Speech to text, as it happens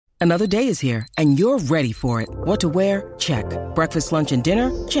Another day is here, and you're ready for it. What to wear? Check. Breakfast, lunch, and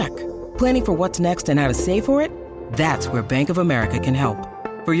dinner? Check. Planning for what's next and how to save for it? That's where Bank of America can help.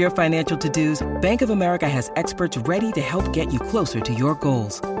 For your financial to-dos, Bank of America has experts ready to help get you closer to your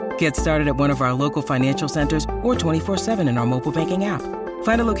goals. Get started at one of our local financial centers or 24/7 in our mobile banking app.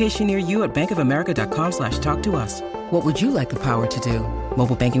 Find a location near you at bankofamerica.com/talktous. What would you like the power to do?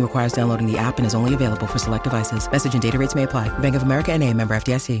 Mobile banking requires downloading the app and is only available for select devices. Message and data rates may apply. Bank of America N.A., member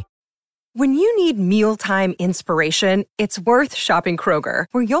FDIC. When you need mealtime inspiration, it's worth shopping Kroger,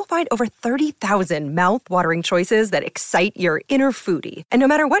 where you'll find over 30,000 mouth-watering choices that excite your inner foodie. And no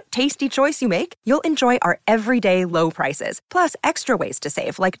matter what tasty choice you make, you'll enjoy our everyday low prices, plus extra ways to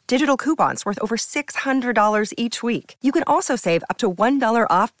save, like digital coupons worth over $600 each week. You can also save up to $1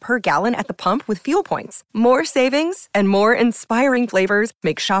 off per gallon at the pump with fuel points. More savings and more inspiring flavors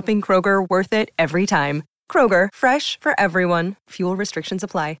make shopping Kroger worth it every time. Kroger, fresh for everyone. Fuel restrictions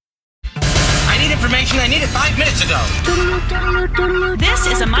apply. I need information. I need it 5 minutes ago. This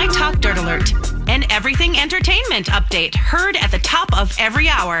is a My Talk Dirt Alert, an everything entertainment update heard at the top of every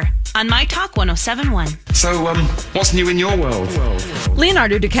hour on My Talk 107.1. So, what's new in your world?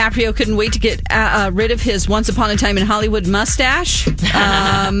 Leonardo DiCaprio couldn't wait to get rid of his Once Upon a Time in Hollywood mustache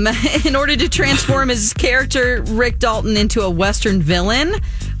in order to transform his character, Rick Dalton, into a Western villain.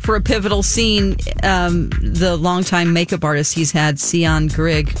 For a pivotal scene, the longtime makeup artist he's had, Sion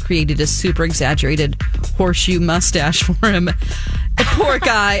Grigg, created a super exaggerated horseshoe mustache for him. The poor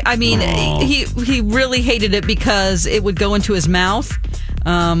guy. I mean, he really hated it because it would go into his mouth.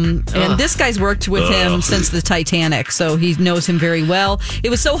 And this guy's worked with him since the Titanic, so he knows him very well. It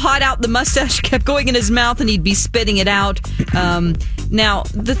was so hot out, the mustache kept going in his mouth and he'd be spitting it out. Now,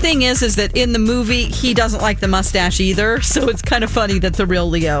 the thing is that in the movie, he doesn't like the mustache either, so it's kind of funny that the real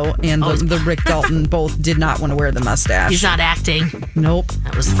Leo and the Rick Dalton both did not want to wear the mustache. He's not acting. Nope.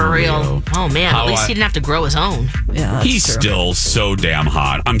 That was for real. Leo. Oh, man. At least he didn't have to grow his own. Yeah, He's true. still so damn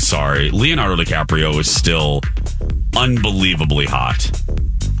hot. I'm sorry. Leonardo DiCaprio is still unbelievably hot.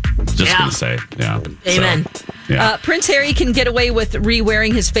 Just going to say. Yeah. Amen. So, yeah. Prince Harry can get away with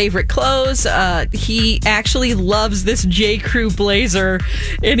re-wearing his favorite clothes. He actually loves this J. Crew blazer,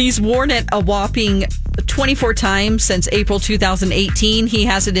 and he's worn it a whopping 24 times since April 2018. He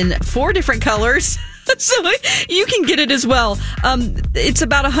has it in 4 different colors. So you can get it as well. It's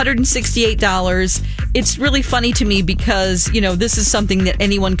about $168. It's really funny to me because, this is something that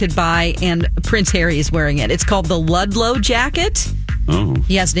anyone could buy, and Prince Harry is wearing it. It's called the Ludlow jacket. Oh.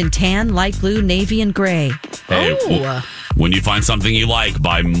 He has it in tan, light blue, navy, and gray. Hey, when you find something you like,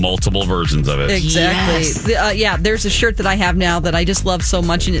 buy multiple versions of it. Exactly. Yes. There's a shirt that I have now that I just love so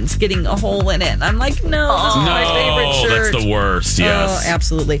much, and it's getting a hole in it. I'm like, no, this is my favorite shirt. That's the worst, yes. Oh,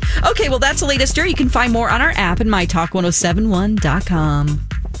 absolutely. Okay, well, that's the latest dirt. You can find more on our app and mytalk1071.com.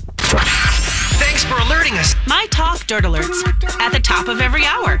 Thanks for alerting us. My Talk Dirt Alerts at the top of every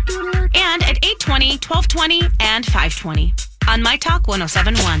hour and at 8:20, 12:20, and 5:20 on My Talk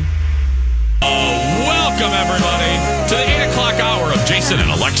 107.1. Welcome, everybody, to the 8 o'clock hour of Jason and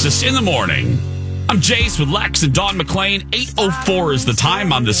Alexis in the morning. I'm Jace with Lex and Dawn McClain. 8:04 is the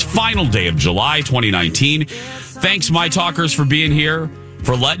time on this final day of July 2019. Thanks, My Talkers, for being here,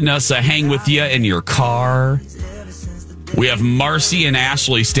 for letting us hang with you in your car. We have Marcy and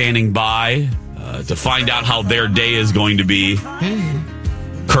Ashley standing by to find out how their day is going to be,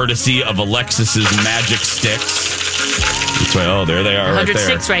 courtesy of Alexis's magic sticks. That's right. Oh, there they are, right there.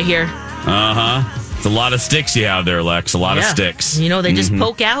 106 right here. Uh-huh. It's a lot of sticks you have there, Lex. A lot of sticks. They just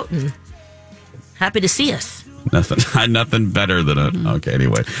poke out and happy to see us. Nothing better than a. Okay,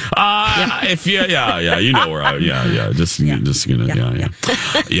 anyway. If you know where I. Yeah.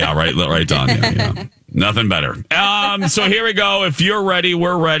 Yeah, right, Don. Yeah. Nothing better. So here we go. If you're ready,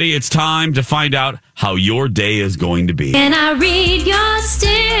 we're ready. It's time to find out how your day is going to be. Can I read your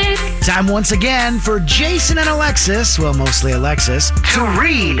stick? Time once again for Jason and Alexis, well, mostly Alexis, to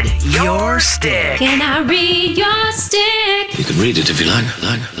read your stick. Can I read your stick? You can read it if you like.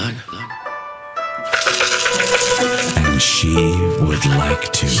 And she would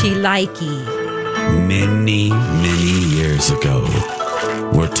like to. She likey. Many, many years ago.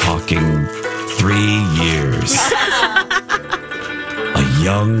 We're talking 3 years. A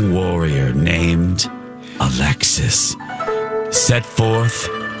young warrior named Alexis set forth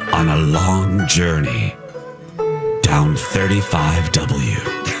on a long journey down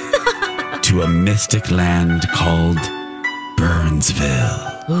 35W to a mystic land called Burnsville.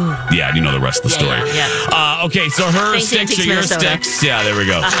 Ooh. Yeah, you know the rest of the story. Yeah. Okay, so her St. sticks are Antiques, your Minnesota. sticks. Yeah, there we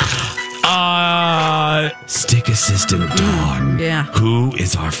go. Stick assistant Dawn. Yeah. Who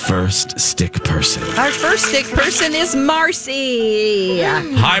is our first stick person? Our first stick person is Marcy.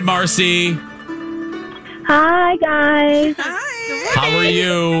 Hi, Marcy. Hi, guys. Hi. How are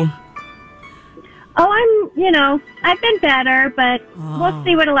you? Oh, I've been better, but we'll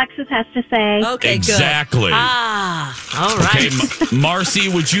see what Alexis has to say. Okay, exactly. good. All right. Okay, Marcy,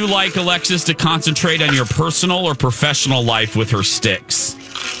 would you like Alexis to concentrate on your personal or professional life with her sticks?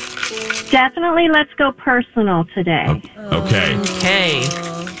 Definitely let's go personal today. Okay. Okay.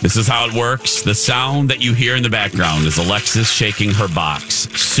 This is how it works. The sound that you hear in the background is Alexis shaking her box.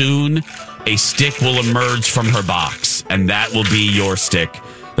 Soon, a stick will emerge from her box, and that will be your stick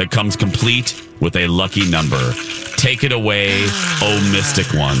that comes complete with a lucky number. Take it away, oh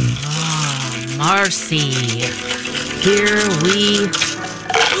mystic one. Marcy. Here we...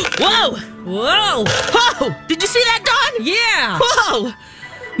 Whoa! Whoa. Whoa! Did you see that, Dawn? Yeah. Whoa!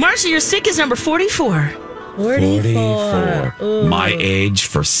 Marcy, your stick is number 44. 44. My age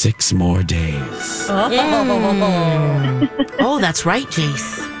for 6 more days. Oh, that's right,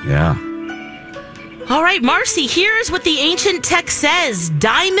 Jace. Yeah. All right, Marcy, here's what the ancient text says.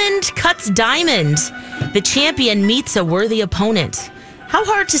 Diamond cuts diamond. The champion meets a worthy opponent. How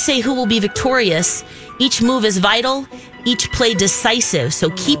hard to say who will be victorious. Each move is vital, each play decisive, so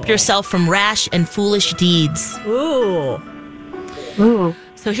keep yourself from rash and foolish deeds. Ooh.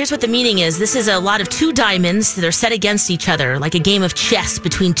 So here's what the meaning is. This is a lot of 2 diamonds that are set against each other, like a game of chess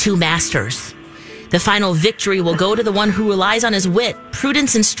between 2 masters. The final victory will go to the one who relies on his wit,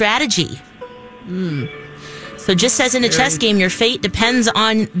 prudence, and strategy. So just as in a chess game, your fate depends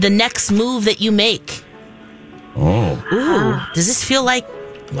on the next move that you make. Oh. Ooh, does this feel like,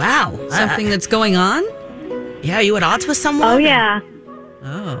 wow. Something that's going on? Yeah, are you at odds with someone? Oh, yeah.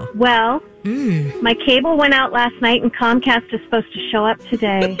 Oh. Well, my cable went out last night, and Comcast is supposed to show up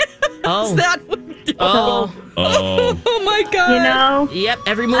today. Oh. Is that what... Oh. Oh. Oh, my God. Yep,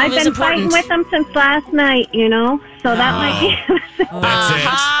 every move I've is been important. fighting with them since last night, so that might be... That's it.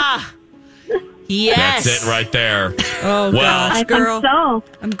 Ah. Yes. That's it right there. Oh, Well- gosh, I girl. think so.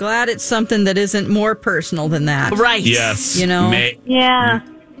 I'm glad it's something that isn't more personal than that. Right. Yes. Yeah.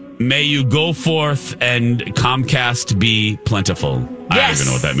 May you go forth and Comcast be plentiful. I don't even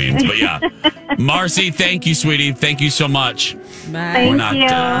know what that means, but yeah. Marcy, thank you, sweetie. Thank you so much. Thank We're not, you.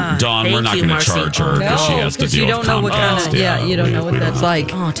 Dawn, Thank we're not you, going to Marcy. charge her because she has to 'cause deal you with don't know what Comcast. kind of, you don't know what that's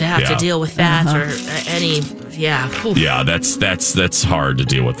like. Oh, to have to deal with that or any, Whew. Yeah, that's hard to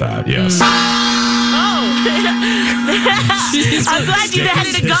deal with that. Yes. I'm glad you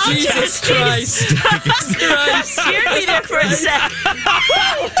added a gong to this. Christ. Scared me there for a sec.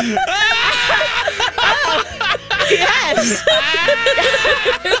 Yes.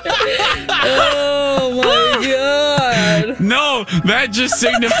 Oh, my God. No, that just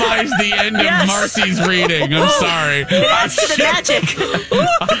signifies the end of Marcy's reading. I'm sorry. It adds to the magic.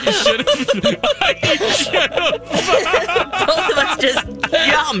 I should have. Both of us just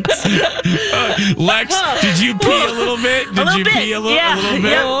jumped. Lex, did you pee a little bit? Did you pee a little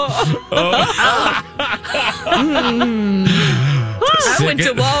bit? I went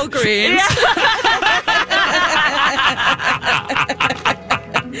to Walgreens.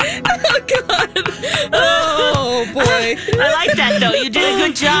 Oh, God. Oh, boy. I like that, though. You did a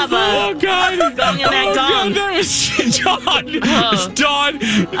good job. Oh, God. Gonging that gong. God, that was Dawn.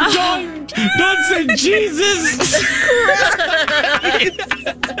 Dawn said Jesus.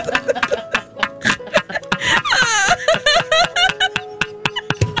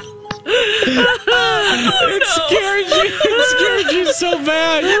 It scared you so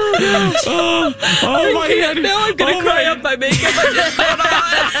bad. Oh my God. Now I'm going to cry up my makeup. I just put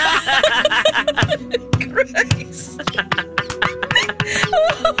on. Christ.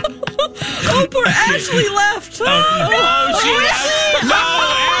 Oh, poor Ashley left. She left. No,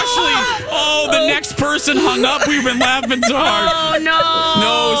 Ashley. Oh, the next person hung up. We've been laughing so hard. Oh, no.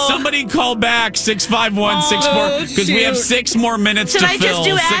 No, somebody call back 65164 because we have 6 more minutes Should to I fill. just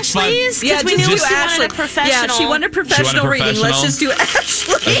do Ashley's? Yeah, we just knew do she Ashley. wanted a professional. Yeah, she wanted professional reading. Let's just do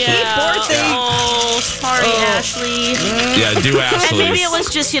Ashley. Yeah. Poor thing. Oh, sorry, Ashley. Yeah, do Ashley. And maybe it was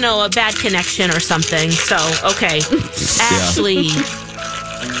just, a bad connection or something. So, okay. Ashley.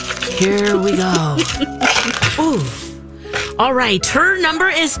 Here we go. Ooh. All right. Her number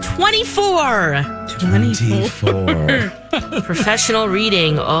is 24. 24. Professional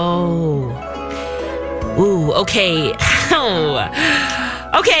reading. Oh. Ooh, okay.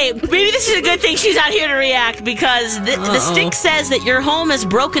 Okay, maybe this is a good thing she's not here to react because the stick says that your home is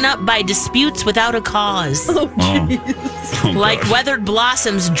broken up by disputes without a cause. Like weathered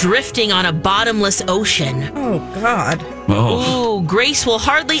blossoms drifting on a bottomless ocean. Oh, God. Ooh, grace will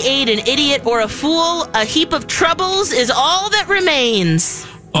hardly aid an idiot or a fool. A heap of troubles is all that remains.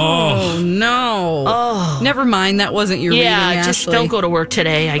 Oh, no. Oh. Never mind. That wasn't your reading, Yeah, just Ashley. don't go to work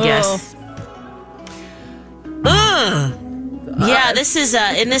today, I guess. Ugh. Yeah, this is,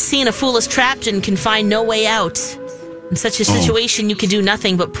 in this scene, a fool is trapped and can find no way out. In such a situation, you can do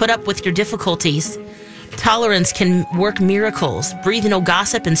nothing but put up with your difficulties. Tolerance can work miracles. Breathe no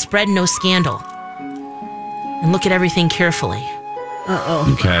gossip and spread no scandal. And look at everything carefully.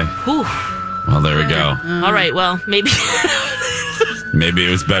 Okay. Whew. Well, there we go. All right, well, maybe... Maybe it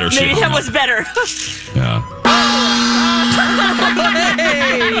was better. maybe that was better. Yeah.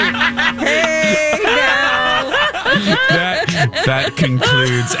 Hey, now. That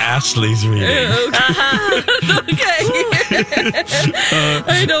concludes Ashley's reading. Okay.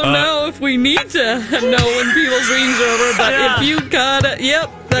 I don't know if we need to know when people's readings are over, but if you got it,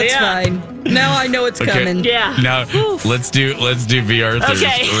 that's fine. Now I know it's coming. Yeah. Now let's do B. Arthur's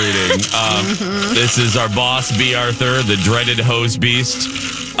reading. This is our boss, B. Arthur, the dreaded hose beast.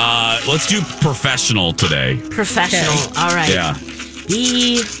 Let's do professional today. Professional. Okay. All right. Yeah.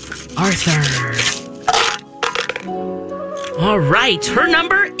 B. Arthur. All right. Her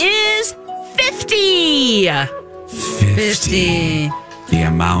number is 50. 50. The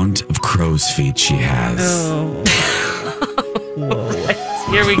amount of crow's feet she has. Oh.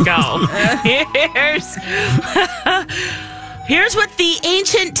 Here we go. Here's what the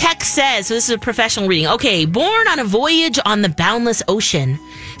ancient text says. So this is a professional reading. Okay, born on a voyage on the boundless ocean,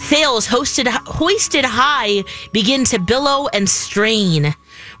 sails hoisted high begin to billow and strain.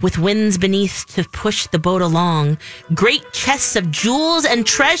 With winds beneath to push the boat along, great chests of jewels and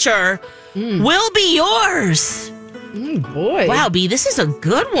treasure will be yours. Boy. Wow, B, this is a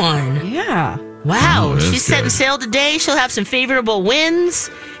good one. Yeah. Wow, she's setting sail today. She'll have some favorable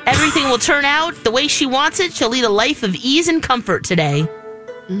winds. Everything will turn out the way she wants it. She'll lead a life of ease and comfort today.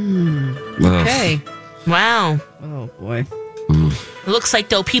 Okay. Wow. Oh, boy. It looks like,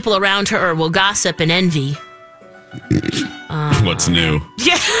 though, people around her will gossip and envy. What's new?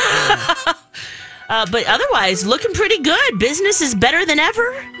 Yeah. But otherwise, looking pretty good. Business is better than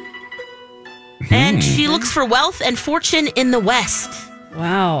ever. And she looks for wealth and fortune in the West.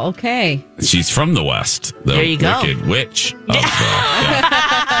 Wow, okay. She's from the West. The There you go. Wicked witch. Yeah.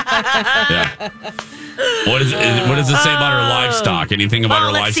 What does it say about her livestock? Anything about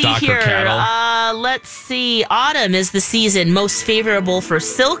her livestock or cattle? Let's see. Autumn is the season most favorable for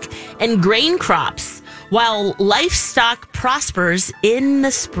silk and grain crops, while livestock prospers in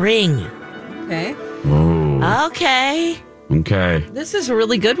the spring. Okay. Oh. Okay. Okay. This is a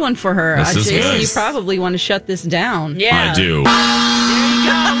really good one for her. This is Jason, good. you probably want to shut this down. Yeah. I do.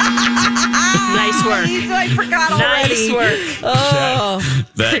 Nice work. I forgot already. Nice work. Oh.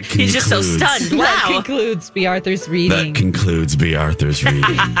 That He's just so stunned. Wow. That concludes B. Arthur's reading. That concludes B. Arthur's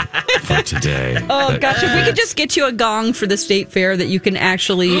reading for today. Oh, gosh. If we could just get you a gong for the state fair that you can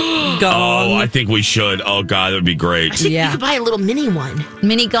actually gong. Oh, I think we should. Oh, God, that would be great. I think you could buy a little mini one.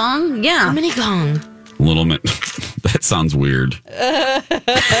 Mini gong? Yeah. A mini gong. A little bit. That sounds weird. That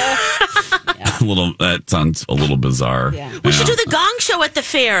sounds a little bizarre. Yeah. We should do the gong show at the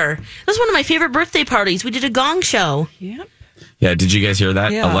fair. That was one of my favorite birthday parties. We did a gong show. Yep. Yeah, did you guys hear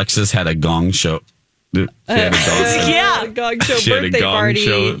that? Yeah. Alexis had a gong show. She had a gong, Yeah. A gong show she had a birthday gong party.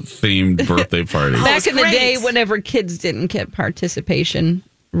 show themed birthday party. Back in the great. day, whenever kids didn't get participation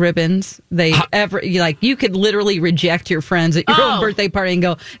ribbons, you could literally reject your friends at your own birthday party and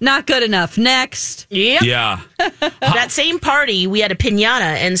go, not good enough. Next. Yep. Yeah. That same party, we had a piñata,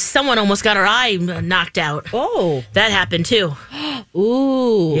 and someone almost got her eye knocked out. Oh. That happened too.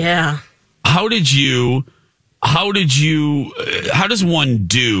 Ooh. Yeah. How does one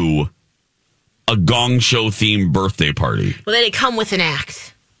do a gong show themed birthday party? Well, they come with an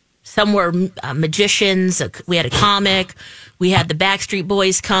act. Some were magicians. We had a comic. We had the Backstreet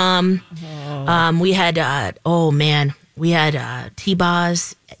Boys come. We had, we had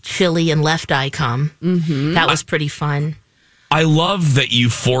T-Boz, Chili, and Left Eye come. Mm-hmm. That was pretty fun. I love that you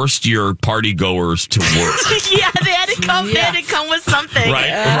forced your party goers to work. Yeah, they had to come. They had to come with something. Right.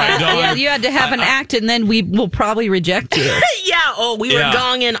 Yeah, you had to have an act, and then we will probably reject you. Yeah. We were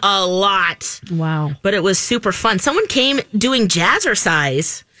gonging a lot. Wow. But it was super fun. Someone came doing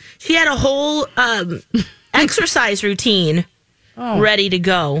jazzercise. She had a whole exercise routine ready to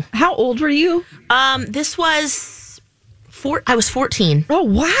go. How old were you? This was I was 14. Oh,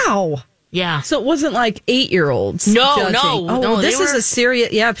 wow. Yeah. So it wasn't like 8-year-olds. No. This is a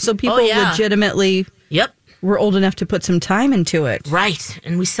serious. Yeah. So people legitimately. Yep. Were old enough to put some time into it. Right.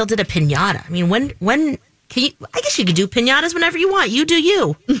 And we still did a piñata. I mean, when can you? I guess you could do piñatas whenever you want. You do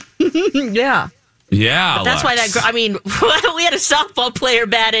you. Yeah. Yeah. But that's why we had a softball player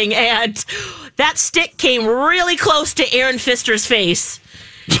batting, and that stick came really close to Erin Pfister's face.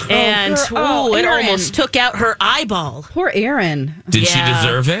 And it almost took out her eyeball. Poor Erin. Did she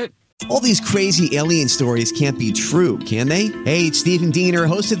deserve it? All these crazy alien stories can't be true, can they? Hey, it's Stephen Diener,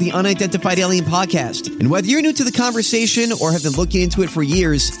 host of the Unidentified Alien Podcast. And whether you're new to the conversation or have been looking into it for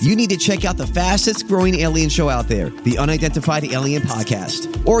years, you need to check out the fastest growing alien show out there, the Unidentified Alien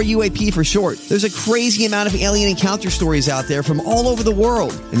Podcast, or UAP for short. There's a crazy amount of alien encounter stories out there from all over the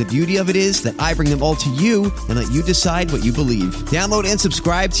world. And the beauty of it is that I bring them all to you and let you decide what you believe. Download and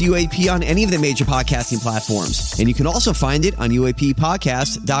subscribe to UAP on any of the major podcasting platforms. And you can also find it on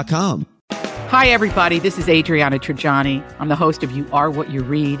UAPpodcast.com. Hi, everybody. This is Adriana Trajani. I'm the host of You Are What You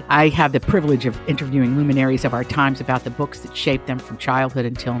Read. I have the privilege of interviewing luminaries of our times about the books that shaped them from childhood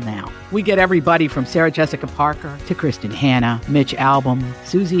until now. We get everybody from Sarah Jessica Parker to Kristen Hanna, Mitch Albom,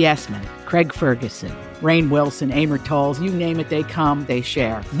 Susie Essman, Craig Ferguson, Rainn Wilson, Amor Tolls, you name it, they come, they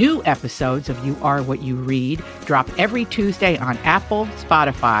share. New episodes of You Are What You Read drop every Tuesday on Apple,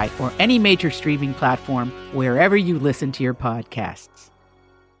 Spotify, or any major streaming platform wherever you listen to your podcasts.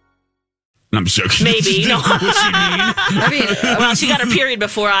 I'm joking. Maybe. No. I mean, well, she got her period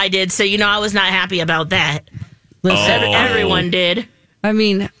before I did, so, I was not happy about that. Everyone did. I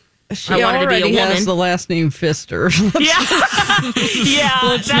mean, she already has the last name Pfister. Yeah,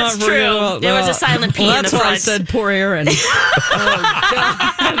 that's true. There was a silent P in the front. That's why I said poor Erin. That's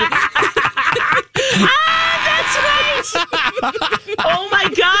right. Oh my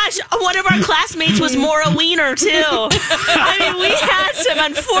gosh. One of our classmates was Maura Wiener, too. I mean, we had some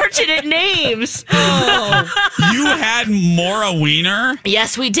unfortunate names. Oh, you had Maura Wiener?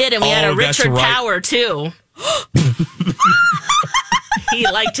 Yes, we did. And we had a Richard Power, too. He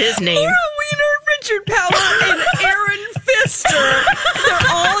liked his name. Maura Wiener, Richard Power, and Erin Pfister. They're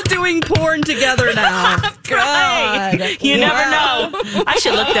all doing porn together now. God. You never know. I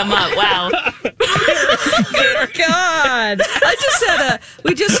should look them up. Wow. Good God.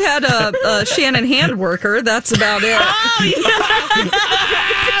 We just had a Shannon Handworker. That's about it. Oh, yeah.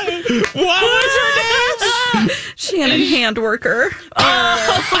 What was her name? Shannon Handworker.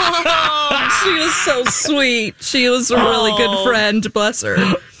 Oh. She was so sweet. She was a really good friend. Bless her.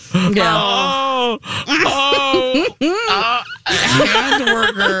 Yeah.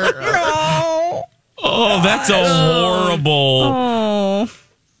 Handworker. Oh, that's a horrible.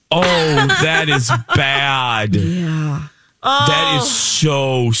 Oh, that is bad. Yeah. That is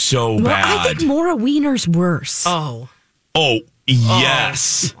so bad. I think Maura Wiener's worse. Oh,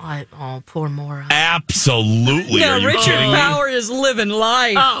 yes. Oh, poor Maura. Absolutely. No, Are you Richard kidding Power is living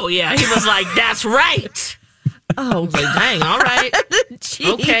life. Oh, yeah. He was like, that's right. Oh, I was like, dang, all right.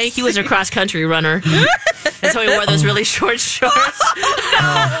 Okay, he was a cross-country runner. That's why he wore those really short shorts. We'd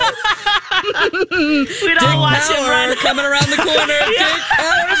all watch him run. Coming around the corner. Dick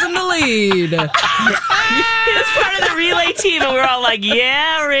Power's in the lead. He was part of the relay team, and we were all like,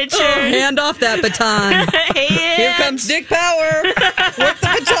 yeah, Richard. Hand off that baton. Here comes Dick Power with the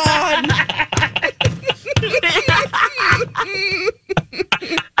baton.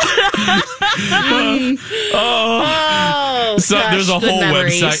 So gosh, there's a whole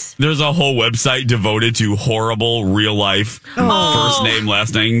website. There's a whole website devoted to horrible real life first name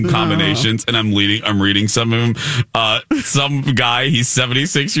last name combinations, and I'm reading some of them. Some guy, he's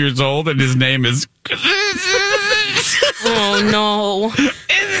 76 years old, and his name is. Oh no!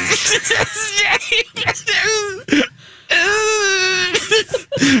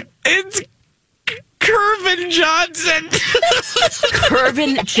 It's Curvin Johnson.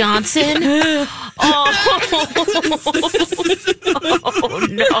 Curvin Johnson? Oh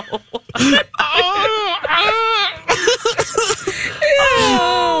no.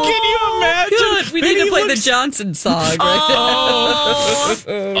 Can you imagine? Good. We need to play the Johnson song right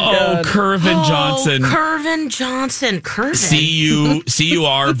now. Curvin Johnson. Curvin Johnson. Curvin.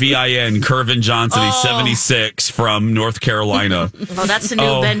 Curvin. Curvin Johnson. He's 76 from North Carolina. Oh, that's the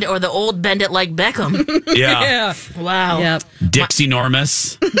new Bend or the old Bend It Like Beckham. Yeah. Wow. Yep. Dixie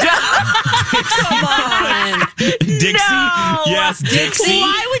Normus. Come on. Dixie. No. Yes, Dixie.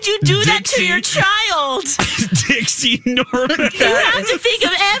 Why would you do that to your child? Dixie Normus. You have to think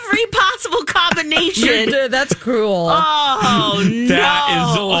of every possible combination. That's cruel. Oh, no. That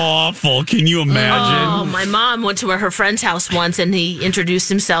is awful. Can you imagine? Oh, my mom went to her friend's house once and he introduced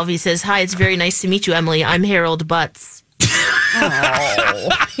himself. He says, "Hi, it's very nice to meet you, Emily. I'm Harold Butts." Oh,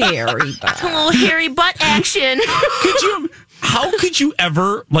 hairy butt. Oh, hairy butt action. How could you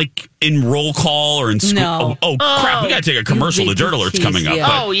ever, like, in roll call or in school? No. Oh, crap. We got to take a commercial. The Dirt Alert's coming up. Yeah.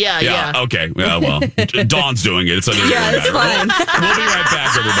 Oh, yeah. Okay. Yeah, well, Dawn's doing it. It's under it's fine. We'll be right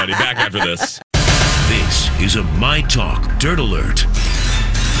back, everybody. Back after this. This is a My Talk Dirt Alert.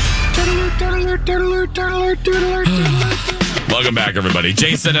 Welcome back, everybody.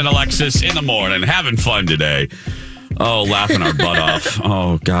 Jason and Alexis in the morning, having fun today. Oh, laughing our butt off.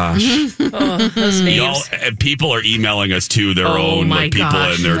 Oh, gosh. Those names. People are emailing us, too, their own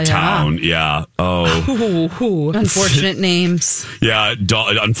people in their town. Yeah. Oh. Unfortunate names. Yeah,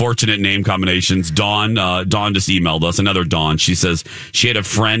 unfortunate name combinations. Dawn just emailed us. Another Dawn. She says she had a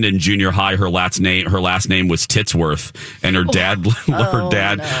friend in junior high. Her last name was Titsworth, and her dad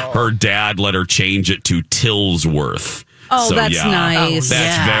let her change it to Tillsworth. Oh, so, that's nice.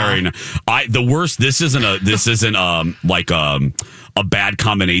 That's very nice. The worst. This isn't like a bad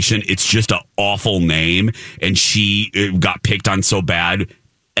combination. It's just an awful name, and she got picked on so bad.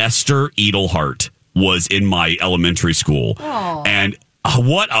 Esther Edelhart was in my elementary school, and.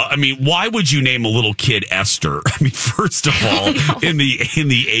 Why would you name a little kid Esther? I mean, first of all, in the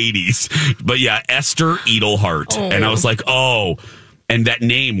 80s, but yeah, Esther Edelhart, and I was like, oh. And that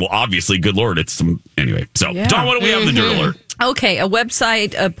name, well, obviously, good Lord, it's some... Anyway, so, Dawn, what do we have in the Dirt Alert? Okay, a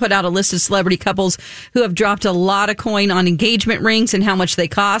website put out a list of celebrity couples who have dropped a lot of coin on engagement rings and how much they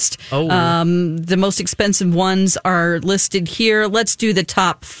cost. The most expensive ones are listed here. Let's do the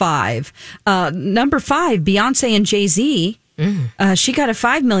top 5. Number 5, Beyonce and Jay-Z. She got a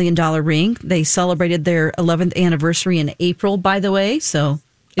 $5 million ring. They celebrated their 11th anniversary in April, by the way. So,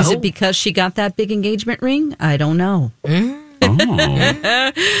 is it because she got that big engagement ring? I don't know.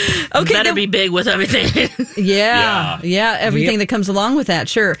 Okay, better be big with everything. Everything that comes along with that,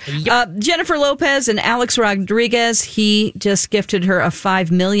 sure. Yep. Jennifer Lopez and Alex Rodriguez, he just gifted her a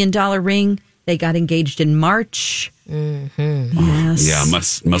 $5 million ring. They got engaged in March. Yes. Yeah,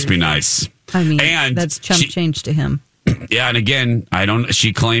 must be nice. I mean, that's chump change to him. Yeah, and again,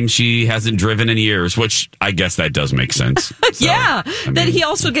 she claims she hasn't driven in years, which I guess that does make sense. So, Then he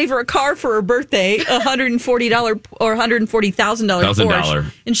also gave her a car for her birthday, $140 or $140,000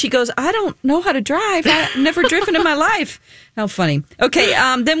 Porsche. And she goes, I don't know how to drive. I've never driven in my life. How funny. Okay,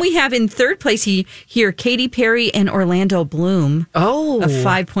 then we have in third place here Katy Perry and Orlando Bloom. A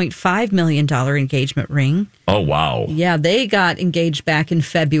 $5.5 million engagement ring. Oh, wow. Yeah, they got engaged back in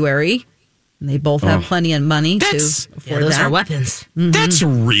February. And they both have plenty of money to afford those are weapons. That's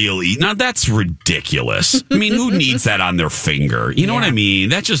that's ridiculous. I mean, who needs that on their finger? You know what I mean?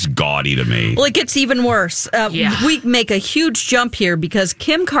 That's just gaudy to me. Well, it gets even worse. We make a huge jump here because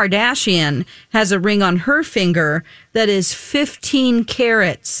Kim Kardashian has a ring on her finger that is 15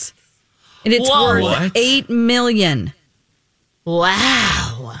 carats. And it's worth $8 million.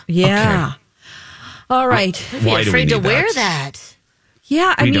 Wow. Yeah. Okay. All right. I'd be afraid to wear that.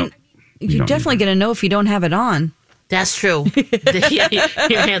 Yeah, I mean... You're definitely going to know if you don't have it on. That's true. Your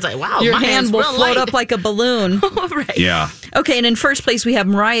hand's like, wow, your my hand will float up like a balloon. Right. Yeah. Okay, and in first place, we have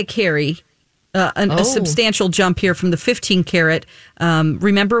Mariah Carey. A substantial jump here from the 15 carat.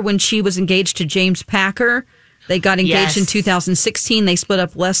 Remember when she was engaged to James Packer? They got engaged in 2016. They split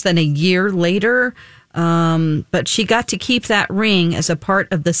up less than a year later. But she got to keep that ring as a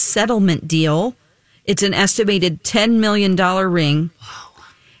part of the settlement deal. It's an estimated $10 million ring. Wow.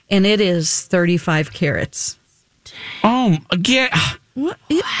 And it is 35 carats. Oh, again.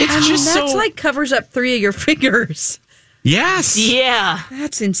 That's like covers up 3 of your fingers. Yes. Yeah.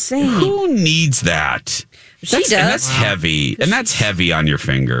 That's insane. Who needs that? She does. And that's heavy. And that's heavy on your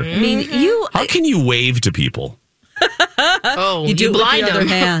finger. I mean, how can you wave to people? You do blind with your other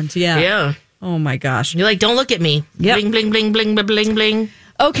hand. Yeah. Yeah. Oh, my gosh. You're like, don't look at me. Yep. Bling, bling, bling, bling, bling, bling.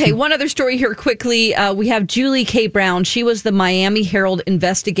 Okay, one other story here quickly. We have Julie K. Brown. She was the Miami Herald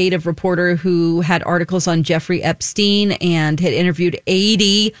investigative reporter who had articles on Jeffrey Epstein and had interviewed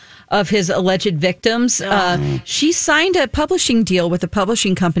 80 of his alleged victims. She signed a publishing deal with a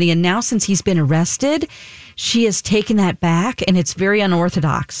publishing company, and now since he's been arrested, she has taken that back, and it's very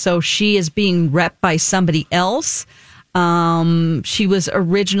unorthodox. So she is being repped by somebody else. She was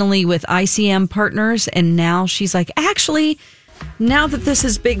originally with ICM Partners, and now she's like, actually... Now that this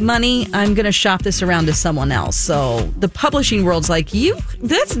is big money, I'm going to shop this around to someone else. So the publishing world's like,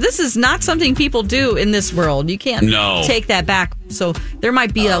 this is not something people do in this world. You can't take that back. So there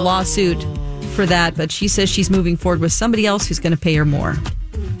might be a lawsuit for that. But she says she's moving forward with somebody else who's going to pay her more.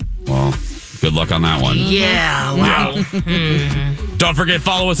 Well, good luck on that one. Yeah. Wow. Don't forget,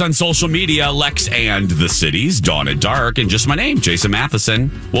 follow us on social media, Lex and the Cities, Dawn and Dark, and just my name, Jason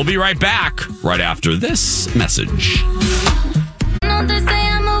Matheson. We'll be right back right after this message.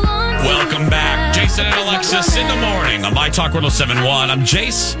 Welcome back. Jason and Alexis in the morning on My Talk 1071. I'm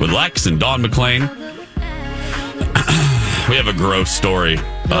Jace with Lex and Dawn McClain. We have a gross story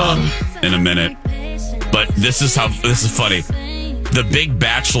in a minute, but this is funny. The big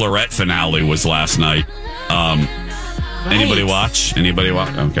Bachelorette finale was last night. Anybody watch?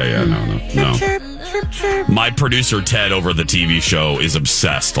 Okay, yeah, no. My producer Ted over the TV show is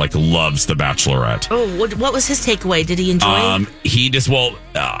obsessed, loves The Bachelorette. Oh, what was his takeaway? Did he enjoy it?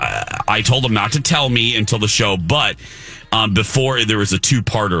 I told him not to tell me until the show, but before there was a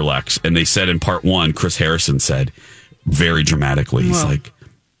two-parter, Lex, and they said in part one, Chris Harrison said very dramatically, he's like,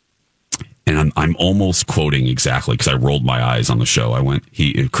 and I'm almost quoting exactly because I rolled my eyes on the show.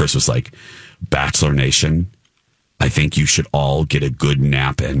 Chris was like, Bachelor Nation, I think you should all get a good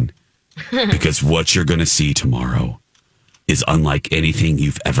nap in because what you're going to see tomorrow is unlike anything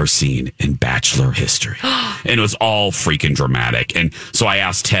you've ever seen in Bachelor history. And it was all freaking dramatic. And so I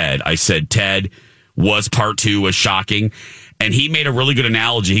asked Ted, I said, Ted, was part two as shocking? And he made a really good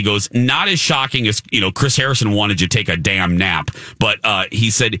analogy. He goes, not as shocking as, Chris Harrison wanted you to take a damn nap. But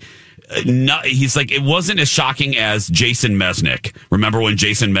he said, he's like, it wasn't as shocking as Jason Mesnick. Remember when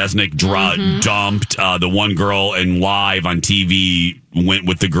Jason Mesnick dumped the one girl and live on TV went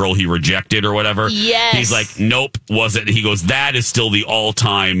with the girl he rejected or whatever? Yes. He's like, nope, wasn't. He goes, that is still the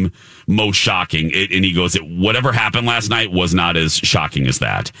all-time most shocking. And he goes, whatever happened last night was not as shocking as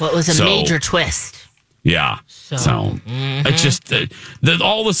that. Well, it was a major twist. Yeah. So it's just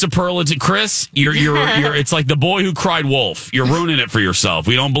all the superlatives. Chris, you're it's like the boy who cried wolf. You're ruining it for yourself.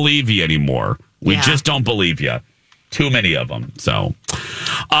 We don't believe you anymore. We just don't believe you. Too many of them. So,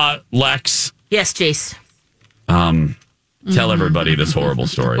 Lex. Yes, Jace. Tell everybody this horrible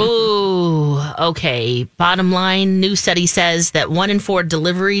story. Ooh, okay. Bottom line, new study says that 1 in 4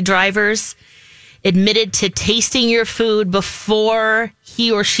 delivery drivers admitted to tasting your food before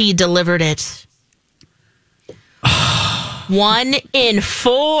he or she delivered it. 1 in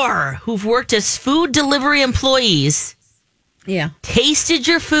 4 who've worked as food delivery employees tasted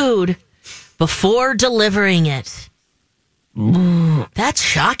your food before delivering it. That's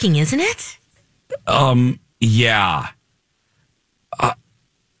shocking, isn't it? Yeah.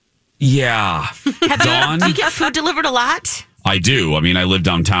 Yeah. Do you get food delivered a lot? I do. I mean, I live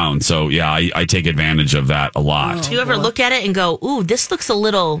downtown, so yeah, I take advantage of that a lot. Do you ever look at it and go, ooh, this looks a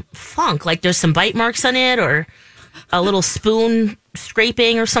little funk, like there's some bite marks on it or a little spoon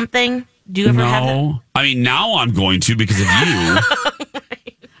scraping or something? Do you ever have that? I mean, now I'm going to because of you.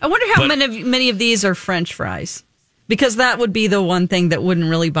 I wonder how many of these are French fries, because that would be the one thing that wouldn't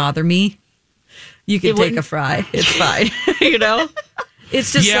really bother me. You could take a fry. It's fine.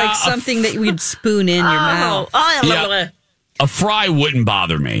 It's just like something that we'd spoon in your mouth. A fry wouldn't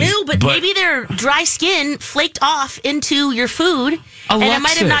bother me. No, but maybe their dry skin flaked off into your food, and it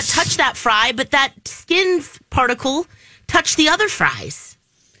might have not touched that fry, but that skin particle touched the other fries.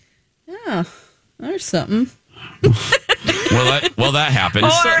 Yeah, there's something. Well, that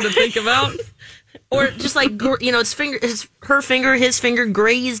happens. Something to think about. Or just like, her finger, his finger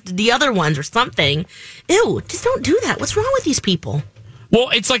grazed the other ones or something. Ew, just don't do that. What's wrong with these people? Well,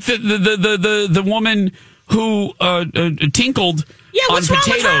 it's like the woman who tinkled on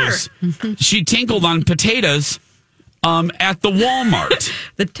potatoes. She tinkled on potatoes at the Walmart.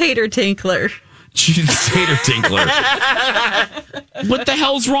 The tater tinkler. She's a tater tinkler. What the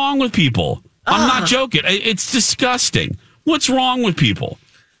hell's wrong with people? I'm not joking. It's disgusting. What's wrong with people?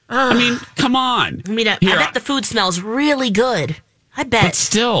 I mean, come on. I mean, I bet the food smells really good. I bet. But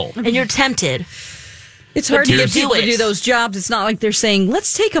still. And you're tempted. It's hard to get people to do those jobs. It's not like they're saying,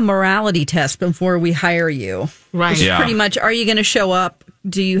 let's take a morality test before we hire you. Right. Which is pretty much, are you going to show up?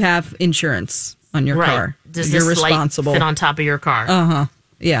 Do you have insurance on your car? Does You're this responsible. light fit on top of your car? Uh-huh.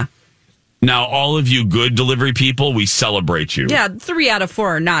 Yeah. Now, all of you good delivery people, we celebrate you. Yeah, 3 out of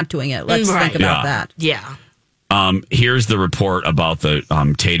 4 are not doing it. Let's think about that. Yeah. Here's the report about the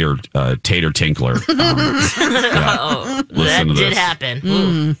tater tinkler. That did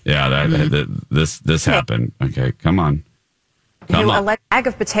happen. Yeah, this happened. Okay, come on. A bag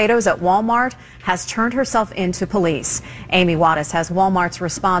of potatoes at Walmart has turned herself into police. Amy Wattis has Walmart's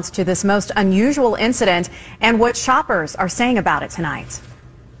response to this most unusual incident and what shoppers are saying about it tonight.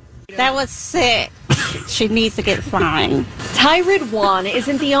 That was sick. She needs to get fined. Tyrid Wan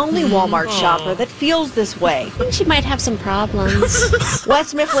isn't the only Walmart shopper that feels this way. She might have some problems.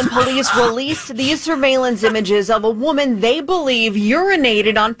 West Mifflin police released these surveillance images of a woman they believe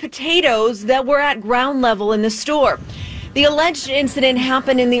urinated on potatoes that were at ground level in the store. The alleged incident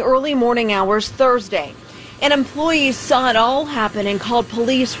happened in the early morning hours Thursday. And employees saw it all happen and called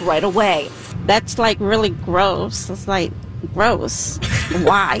police right away. That's like really gross. It's like gross.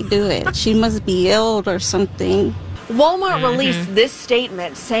 Why do it? She must be ill or something. Walmart released this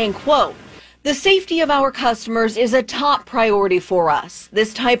statement saying, quote, "The safety of our customers is a top priority for us.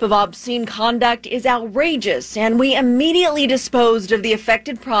 This type of obscene conduct is outrageous, and we immediately disposed of the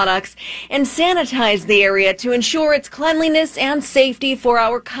affected products and sanitized the area to ensure its cleanliness and safety for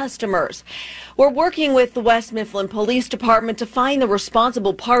our customers. We're working with the West Mifflin Police Department to find the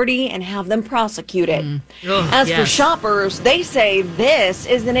responsible party and have them prosecuted." As for shoppers, they say this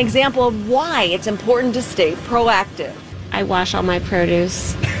is an example of why it's important to stay proactive. I wash all my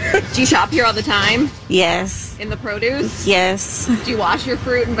produce. Do you shop here all the time? Yes. In the produce? Yes. Do you wash your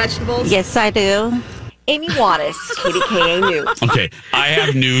fruit and vegetables? Yes, I do. Amy Wattis, KDKA News. Okay, I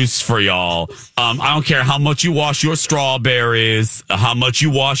have news for y'all. I don't care how much you wash your strawberries, how much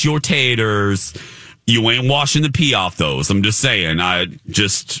you wash your taters. You ain't washing the pee off those. I'm just saying. I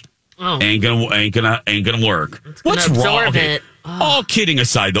just ain't gonna work. What's wrong? Okay. All kidding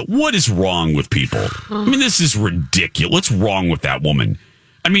aside, though, what is wrong with people? I mean, this is ridiculous. What's wrong with that woman?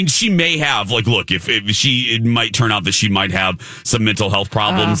 I mean, she may have, like, look, if it might turn out that she might have some mental health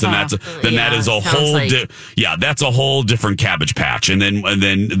problems, and that is a whole, that's a whole different cabbage patch, and then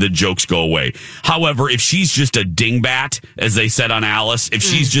the jokes go away. However, if she's just a dingbat, as they said on Alice, if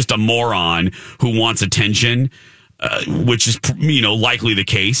she's just a moron who wants attention, which is likely the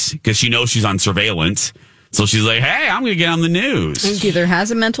case because she knows she's on surveillance. So she's like, hey, I'm going to get on the news. She either has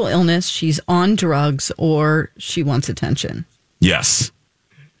a mental illness, she's on drugs, or she wants attention. Yes.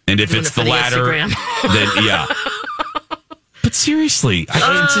 And if it's the latter, then yeah. But seriously,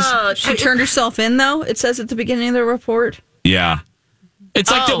 she turned herself in, though. It says at the beginning of the report. Yeah,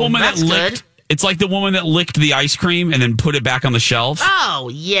 it's like the woman that licked. It's like the woman that licked the ice cream and then put it back on the shelf. Oh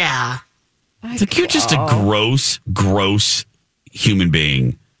yeah, it's like you're just a gross human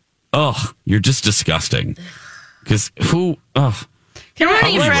being. Ugh, you're just disgusting. Because who? Ugh.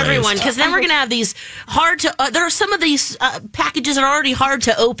 Ruining it for everyone, because then we're going to have these hard to... there are some of these packages that are already hard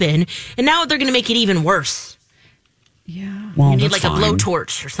to open, and now they're going to make it even worse. Yeah. Well, you need like a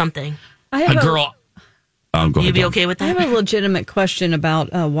blowtorch or something. I have go ahead. You'd be okay with that? I have a legitimate question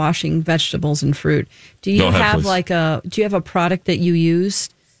about washing vegetables and fruit. Do you have do you have a product that you use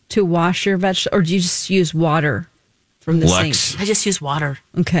to wash your vegetables, or do you just use water from the sink? I just use water.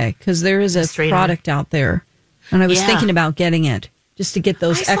 Okay, because there is a product out there, and I was thinking about getting it. Just to get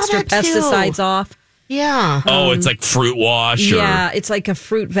those extra pesticides off. Yeah. It's like fruit wash. Yeah, it's like a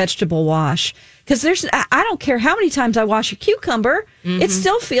fruit vegetable wash. Because I don't care how many times I wash a cucumber, it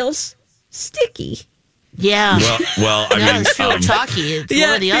still feels sticky. Yeah. Well, I mean, it's true. Chalky. It's one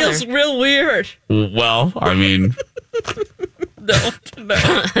or the other. It feels real weird. Well, I mean, no.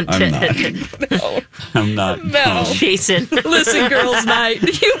 I'm not. No. Jason. Listen, girls' night.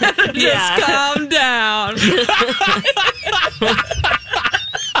 You gotta just calm down.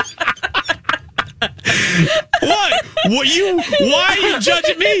 What? Why are you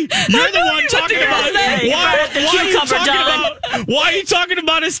judging me? You're the one talking about it. Why are you talking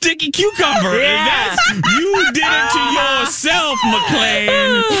about a sticky cucumber? Yeah. You did it to yourself, McLean.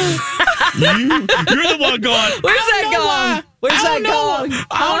 You're the one going, Where's that going? Where's that going?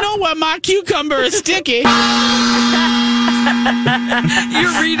 I don't know why my cucumber is sticky.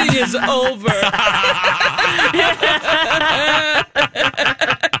 Your reading is over.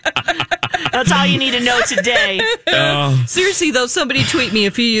 That's all you need to know today. Seriously, though, somebody tweet me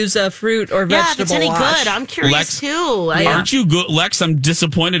if you use fruit or vegetable wash. Yeah, if it's any good. I'm curious, Lex, too. Aren't you Lex, I'm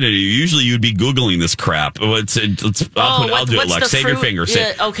disappointed in you. Usually you'd be Googling this crap. I'll do it, Lex. Save your finger.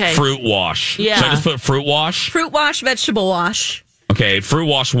 Okay. Fruit wash. Yeah. Should I just put fruit wash? Fruit wash, vegetable wash. Okay, fruit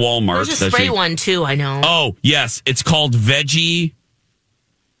wash Walmart. There's a spray one, too, I know. Oh, yes. It's called Veggie.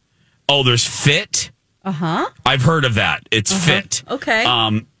 Oh, there's Fit. Uh-huh. I've heard of that. It's Fit. Okay.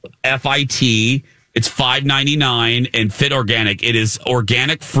 FIT. It's $5.99 and Fit Organic. It is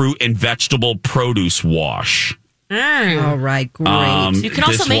organic fruit and vegetable produce wash. All right, great. You can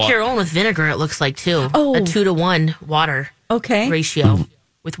also make your own with vinegar, it looks like, too. Oh. A 2-to-1 water ratio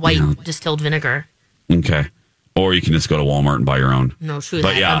with white distilled vinegar. Okay. Or you can just go to Walmart and buy your own. No, true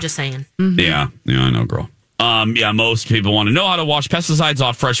that. I'm just saying. Mm-hmm. Yeah, I know, girl. Most people want to know how to wash pesticides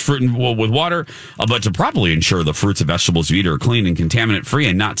off fresh fruit with water, but to properly ensure the fruits and vegetables you eat are clean and contaminant-free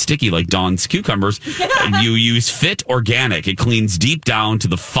and not sticky like Dawn's cucumbers, you use Fit Organic. It cleans deep down to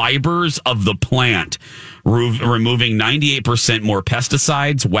the fibers of the plant, removing 98% more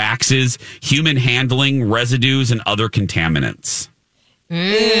pesticides, waxes, human handling, residues, and other contaminants. So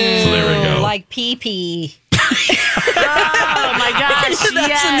there we go. Like pee-pee. Oh my gosh!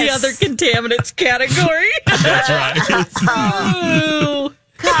 That's in the other contaminants category. That's right. Oh,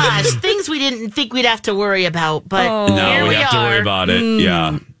 gosh, things we didn't think we'd have to worry about, but No, we have to worry about it.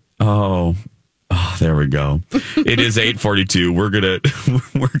 Yeah. Oh, there we go. It is 8:42. We're gonna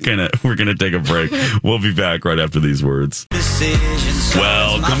take a break. We'll be back right after these words.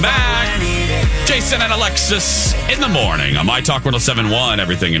 Welcome back, Jason and Alexis in the morning on My Talk 107.1.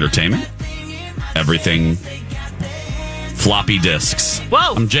 Everything Entertainment, everything floppy disks.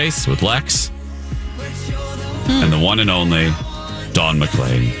 Whoa! I'm Jace with Lex and the one and only Dawn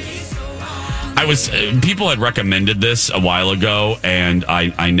McClain. People had recommended this a while ago, and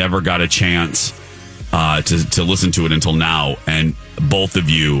I never got a chance to listen to it until now. And both of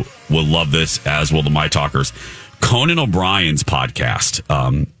you will love this, as will the My Talkers. Conan O'Brien's podcast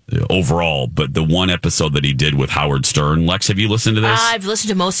overall, but the one episode that he did with Howard Stern. Lex, have you listened to this? I've listened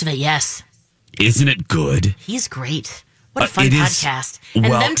to most of it, yes. Isn't it good? He's great. What a fun podcast. And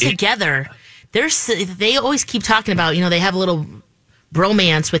them together, they always keep talking about, they have a little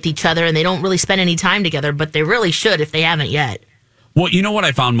bromance with each other and they don't really spend any time together, but they really should if they haven't yet. Well, you know what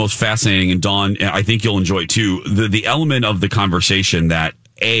I found most fascinating, and Dawn, I think you'll enjoy it too, the element of the conversation that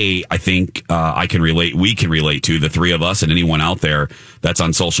I think we can relate to, the three of us and anyone out there that's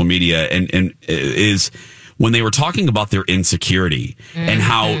on social media, and is when they were talking about their insecurity and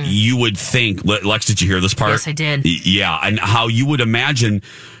how you would think, Lex, did you hear this part? Yes, I did. Yeah, and how you would imagine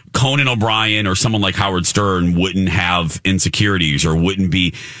Conan O'Brien or someone like Howard Stern wouldn't have insecurities or wouldn't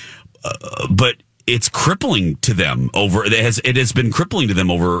be, but it's crippling to them it has been crippling to them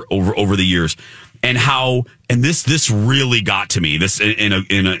over the years. And this really got to me, this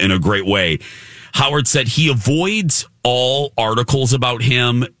in a great way. Howard said he avoids all articles about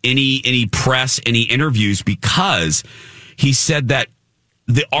him, any press, any interviews, because he said that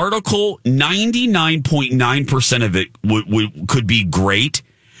the article, 99.9% of it could be great,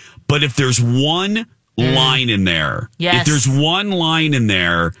 but if there's one line in there, if there's one line in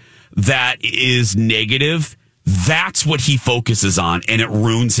there that is negative, that's what he focuses on, and it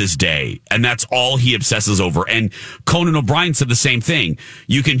ruins his day. And that's all he obsesses over. And Conan O'Brien said the same thing.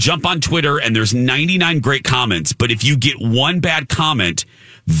 You can jump on Twitter, and there's 99 great comments, but if you get one bad comment,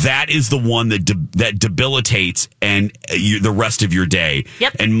 that is the one that debilitates the rest of your day.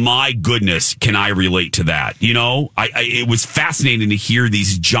 Yep. And my goodness, can I relate to that? It was fascinating to hear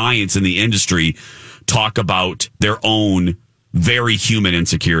these giants in the industry talk about their own very human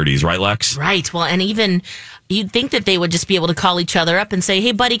insecurities, right, Lex? Right. Well, and even you'd think that they would just be able to call each other up and say,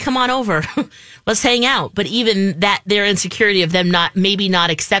 "Hey, buddy, come on over. Let's hang out." But even that, their insecurity of them not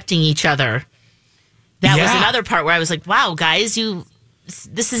accepting each other. That was another part where I was like, "Wow, guys,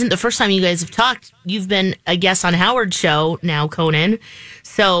 this isn't the first time you guys have talked. You've been a guest on Howard's show now, Conan.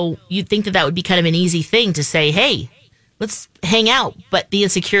 So you'd think that would be kind of an easy thing to say, hey, let's hang out." But the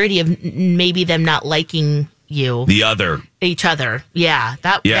insecurity of maybe them not liking each other. Yeah,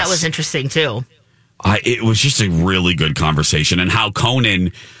 that was interesting too. It was just a really good conversation, and how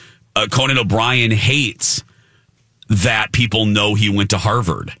Conan O'Brien hates that people know he went to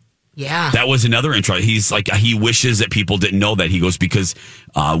Harvard. Yeah. That was another intro. He's like, he wishes that people didn't know that. He goes, because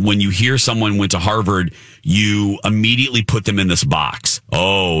when you hear someone went to Harvard, you immediately put them in this box.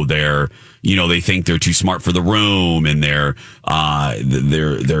 Oh, they think they're too smart for the room, and they're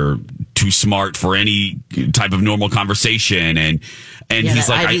too smart for any type of normal conversation. And he's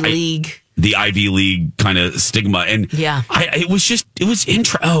like, Ivy League. The Ivy League kind of stigma. And it was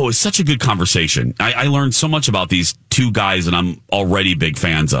such a good conversation. I learned so much about these two guys that I'm already big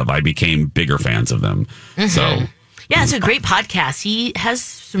fans of. I became bigger fans of them. Mm-hmm. So yeah, it's a great podcast. He has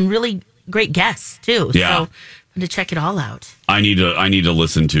some really great guests too. Yeah. So I'm going to check it all out. I need to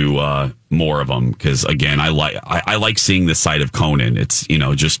listen to more of them, because again, I like seeing this side of Conan. It's,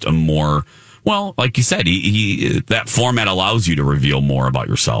 just a more, well, like you said, he that format allows you to reveal more about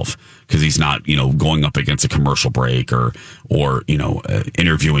yourself, because he's not, going up against a commercial break or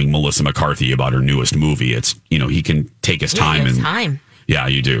interviewing Melissa McCarthy about her newest movie. It's, he can take his time. Yeah,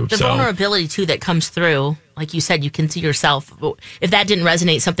 you do. The vulnerability too that comes through, like you said, you can see yourself. If that didn't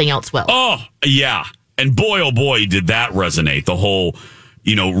resonate, something else will. Oh yeah, and boy, oh boy, did that resonate. The whole,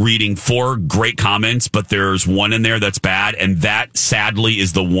 reading 4 great comments, but there's one in there that's bad, and that sadly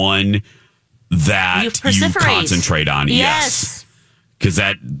is the one that you concentrate on. Yes. Because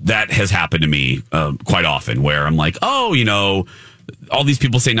that has happened to me quite often, where I'm like, oh, all these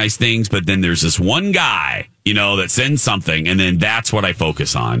people say nice things, but then there's this one guy, that sends something, and then that's what I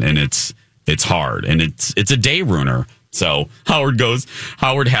focus on, and it's hard, and it's a day ruiner. So Howard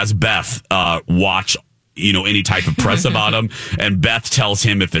has Beth watch any type of press about him, and Beth tells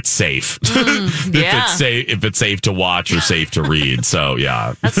him if it's safe, if it's safe to watch or safe to read. So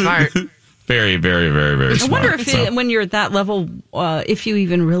yeah, that's smart. Very, very, very, very smart. I wonder if when you're at that level, if you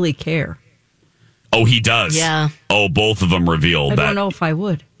even really care. Oh, he does. Yeah. Oh, both of them revealed that. I don't know if I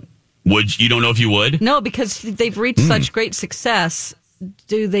would. You don't know if you would? No, because they've reached such great success.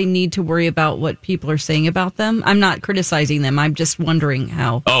 Do they need to worry about what people are saying about them? I'm not criticizing them. I'm just wondering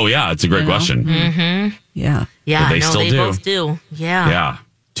how. Oh, yeah. It's a great question. Mm-hmm. Yeah. Yeah, they still do. both do. Yeah. Yeah.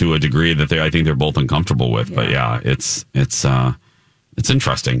 To a degree that I think they're both uncomfortable with. Yeah. But yeah, it's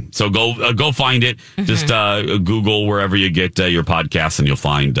interesting. So go find it. Mm-hmm. Just Google wherever you get your podcasts, and you'll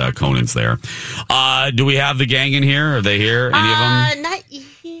find Conan's there. Do we have the gang in here? Are they here? Any of them? Not here.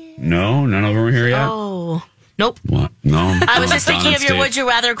 No, none of them are here yet. Oh, nope. What? No. I was just thinking of your "Would you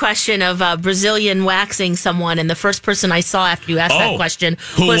rather" question of Brazilian waxing someone, and the first person I saw after you asked that question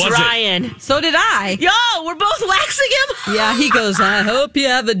was Ryan. So did I. Yo, we're both waxing him. Yeah, he goes, "I hope you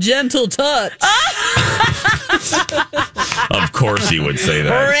have a gentle touch." Of course he would say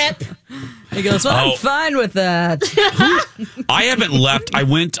that. Rip. He goes, "I'm fine with that." I haven't left. I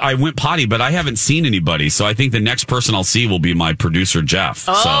went potty, but I haven't seen anybody. So I think the next person I'll see will be my producer, Jeff.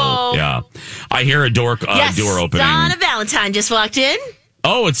 Oh. So yeah, I hear a door opening. Donna Valentine just walked in.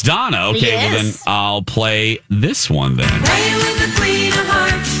 Oh, it's Donna. Okay, yes. Well then I'll play this one then. Play with the Queen of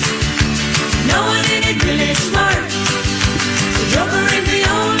Hearts. No one in it really smart. The Joker and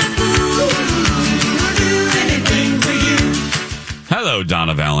Fiona Pooh will do anything for you. Hello,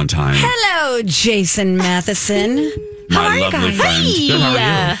 Donna Valentine. Hello, Jason Matheson. My lovely friend. Hey. Good, how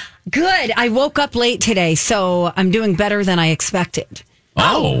are you? Good. I woke up late today, so I'm doing better than I expected.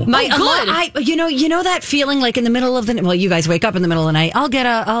 Oh, good. You know that feeling like in the middle of the night. Well, you guys wake up in the middle of the night.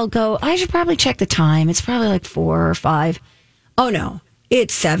 I'll go. I should probably check the time. It's probably like 4 or 5. Oh no,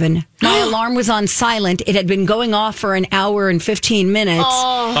 it's 7. My alarm was on silent. It had been going off for an hour and 15 minutes.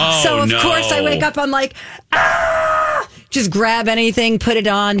 So of course I wake up. I'm like, just grab anything, put it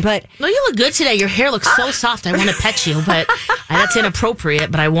on. But no, you look good today. Your hair looks so soft. I want to pet you, but that's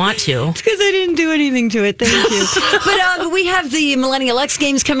inappropriate. But I want to. It's because I didn't do anything to it. Thank you. But we have the Millennial X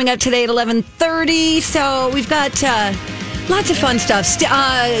Games coming up today at 11:30. So we've got lots of fun stuff.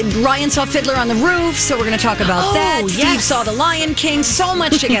 Ryan saw Fiddler on the Roof, so we're going to talk about that. Yes. Steve saw The Lion King. So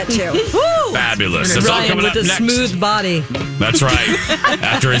much to get to. Woo! Fabulous. That's all coming up with a next. smooth body. That's right.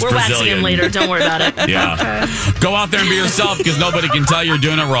 After his We're waxing Brazilian. him later. Don't worry about it. Yeah. Go out there and be yourself, because nobody can tell you're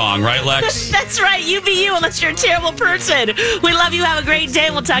doing it wrong. Right, Lex? That's right. You be you unless you're a terrible person. We love you. Have a great day.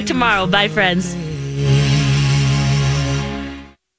 We'll talk tomorrow. Bye, friends.